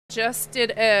just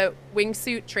did a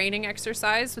wingsuit training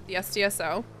exercise with the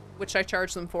SDSO, which I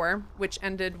charged them for, which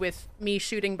ended with me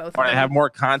shooting both of them. I have more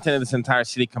content in this entire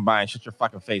city combined. Shut your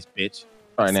fucking face, bitch.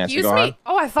 Sorry, Nancy. Excuse go me? on.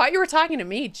 Oh, I thought you were talking to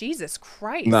me. Jesus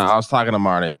Christ. No, I was talking to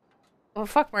Marty. Oh,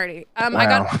 fuck Marty. Wow.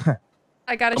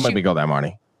 I gotta Don't shoot. let me go there,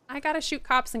 Marty. I gotta shoot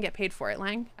cops and get paid for it,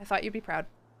 Lang. I thought you'd be proud.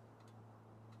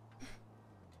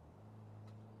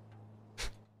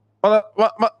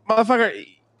 Motherfucker,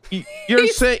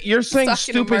 you're saying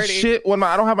stupid shit when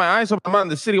I don't have my eyes open. I'm not in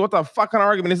the city. What the fucking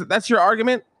argument is it? That's your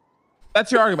argument?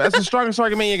 That's your argument. That's the strongest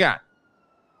argument you got.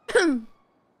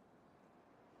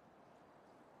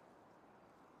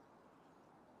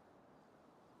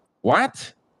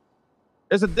 What?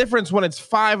 There's a difference when it's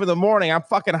 5 in the morning. I'm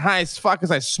fucking high as fuck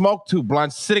because I smoked 2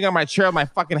 blunts sitting on my chair with my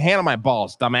fucking hand on my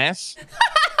balls, dumbass.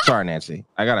 Sorry, Nancy.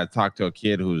 I gotta talk to a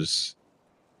kid who's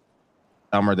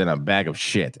dumber than a bag of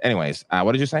shit. Anyways,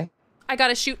 what did you say? I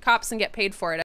gotta shoot cops and get paid for it.